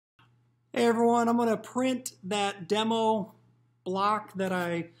Hey everyone, I'm going to print that demo block that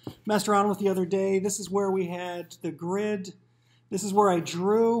I messed around with the other day. This is where we had the grid. This is where I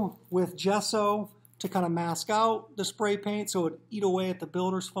drew with gesso to kind of mask out the spray paint so it would eat away at the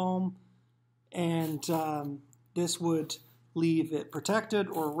builder's foam. And this would leave it protected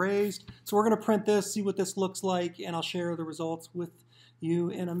or raised. So we're going to print this, see what this looks like, and I'll share the results with you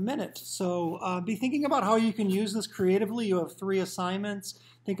in a minute. So be thinking about how you can use this creatively. You have 3 assignments.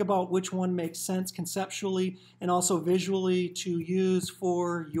 Think about which one makes sense conceptually and also visually to use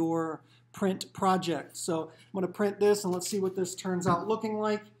for your print project. So I'm going to print this and let's see what this turns out looking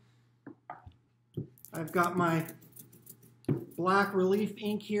like. I've got my black relief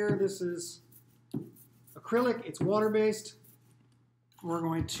ink here. This is acrylic. It's water-based. We're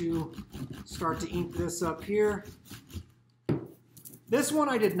going to start to ink this up here. This one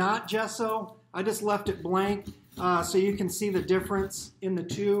I did not gesso. I just left it blank so you can see the difference in the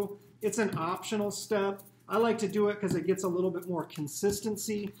two. It's an optional step. I like to do it because it gets a little bit more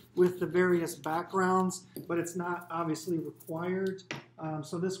consistency with the various backgrounds, but it's not obviously required.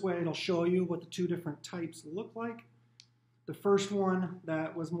 So this way it'll show you what the 2 different types look like. The first one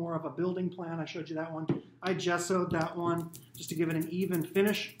that was more of a building plan, I showed you that one. I gessoed that one just to give it an even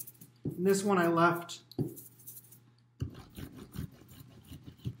finish. And this one I left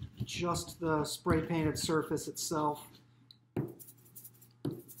just the spray painted surface itself.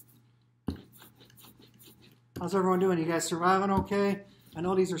 How's everyone doing? You guys surviving okay? I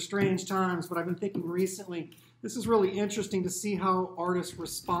know these are strange times, but I've been thinking recently, this is really interesting to see how artists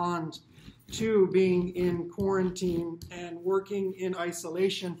respond to being in quarantine and working in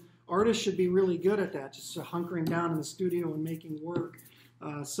isolation. Artists should be really good at that, just hunkering down in the studio and making work.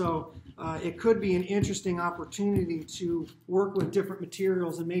 So it could be an interesting opportunity to work with different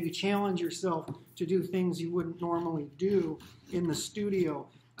materials and maybe challenge yourself to do things you wouldn't normally do in the studio.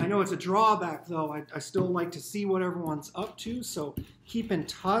 I know it's a drawback though. I still like to see what everyone's up to, so keep in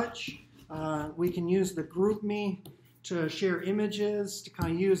touch. We can use the GroupMe to share images, to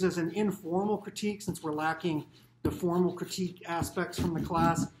kind of use as an informal critique since we're lacking the formal critique aspects from the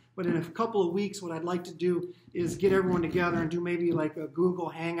class. But in a couple of weeks, what I'd like to do is get everyone together and do maybe like a Google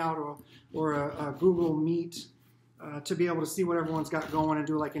Hangout or a Google Meet to be able to see what everyone's got going and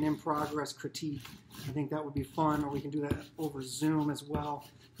do like an in-progress critique. I think that would be fun, or we can do that over Zoom as well,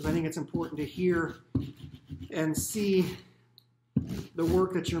 because I think it's important to hear and see the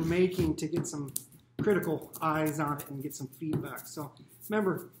work that you're making to get some critical eyes on it and get some feedback. So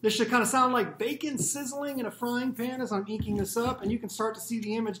remember, this should kind of sound like bacon sizzling in a frying pan as I'm inking this up, and you can start to see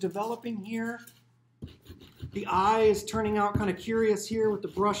the image developing here. The eye is turning out kind of curious here with the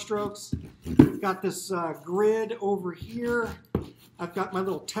brush strokes. I've got this grid over here. I've got my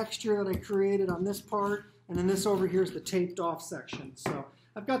little texture that I created on this part, and then this over here is the taped off section. So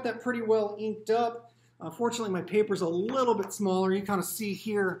I've got that pretty well inked up. Fortunately, my paper's a little bit smaller. You kind of see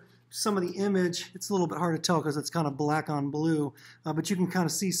here some of the image. It's a little bit hard to tell because it's kind of black on blue, but you can kind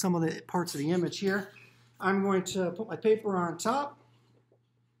of see some of the parts of the image here. I'm going to put my paper on top.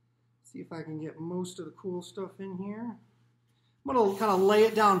 See if I can get most of the cool stuff in here. I'm going to kind of lay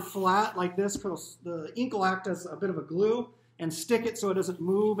it down flat like this because the ink will act as a bit of a glue and stick it so it doesn't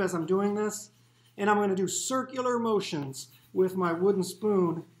move as I'm doing this. And I'm going to do circular motions with my wooden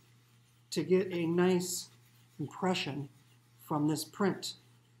spoon to get a nice impression from this print.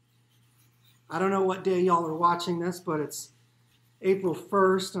 I don't know what day y'all are watching this, but it's April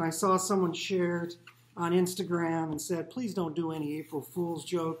 1st, and I saw someone shared on Instagram and said, please don't do any April Fool's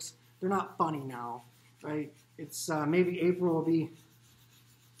jokes. They're not funny now, right? It's maybe April will be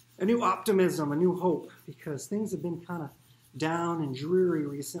a new optimism, a new hope, because things have been kind of down and dreary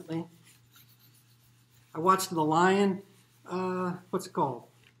recently. I watched The Lion, what's it called?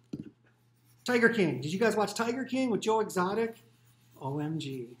 Tiger King. Did you guys watch Tiger King with Joe Exotic?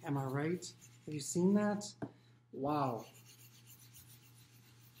 OMG, am I right? Have you seen that? Wow.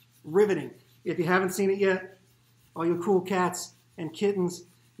 Riveting. If you haven't seen it yet, all you cool cats and kittens,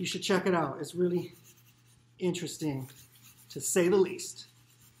 you should check it out. It's really interesting, to say the least.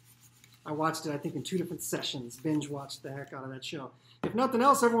 I watched it, I think, in 2 different sessions. Binge watched the heck out of that show. If nothing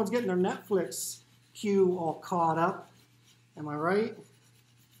else, everyone's getting their Netflix queue all caught up. Am I right?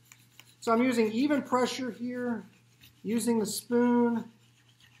 So I'm using even pressure here, using the spoon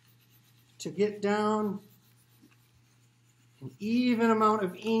to get down an even amount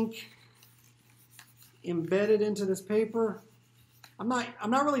of ink embedded into this paper. I'm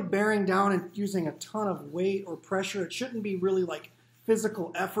not really bearing down and using a ton of weight or pressure. It shouldn't be really like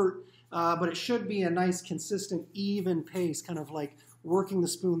physical effort, but it should be a nice, consistent, even pace, kind of like working the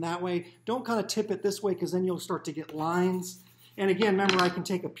spoon that way. Don't kind of tip it this way because then you'll start to get lines. And again, remember, I can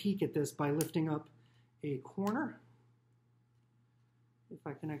take a peek at this by lifting up a corner, if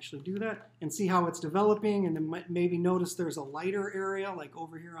I can actually do that, and see how it's developing, and then maybe notice there's a lighter area, like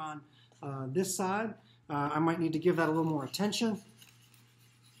over here on this side. I might need to give that a little more attention.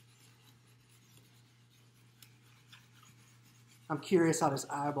 I'm curious how this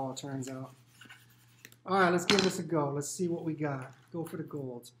eyeball turns out. All right, let's give this a go. Let's see what we got. Go for the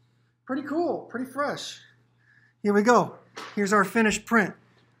gold. Pretty cool, pretty fresh. Here we go. Here's our finished print.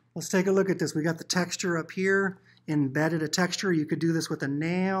 Let's take a look at this. We got the texture up here, embedded a texture. You could do this with a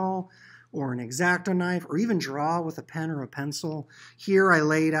nail or an X-Acto knife, or even draw with a pen or a pencil. Here I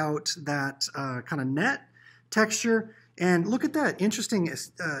laid out that kind of net texture. And look at that interesting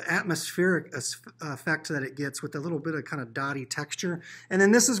atmospheric effect that it gets with a little bit of kind of dotty texture. And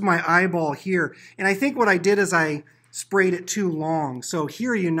then this is my eyeball here. And I think what I did is I sprayed it too long. So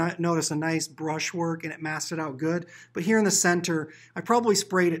here you notice a nice brush work and it masked it out good. But here in the center, I probably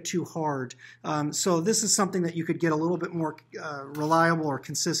sprayed it too hard. So this is something that you could get a little bit more reliable or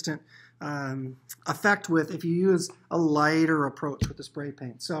consistent effect with if you use a lighter approach with the spray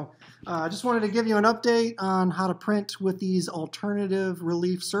paint. So I just wanted to give you an update on how to print with these alternative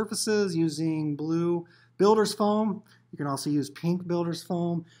relief surfaces using blue builder's foam. You can also use pink builder's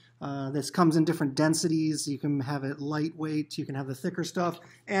foam. This comes in different densities. You can have it lightweight, you can have the thicker stuff,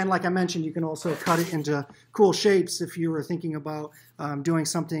 and like I mentioned, you can also cut it into cool shapes. If you were thinking about doing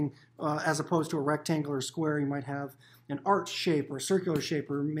something as opposed to a rectangle or square, you might have an arch shape or a circular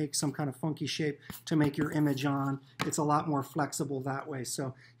shape, or make some kind of funky shape to make your image on. It's a lot more flexible that way.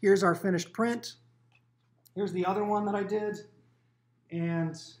 So here's our finished print. Here's the other one that I did,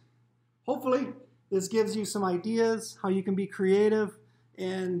 and hopefully this gives you some ideas how you can be creative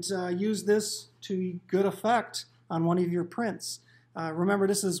and use this to good effect on one of your prints. Remember,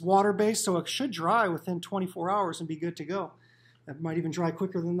 this is water-based, so it should dry within 24 hours and be good to go. It might even dry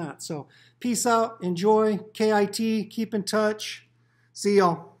quicker than that. So peace out, enjoy, KIT, keep in touch. See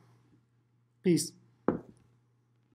y'all. Peace.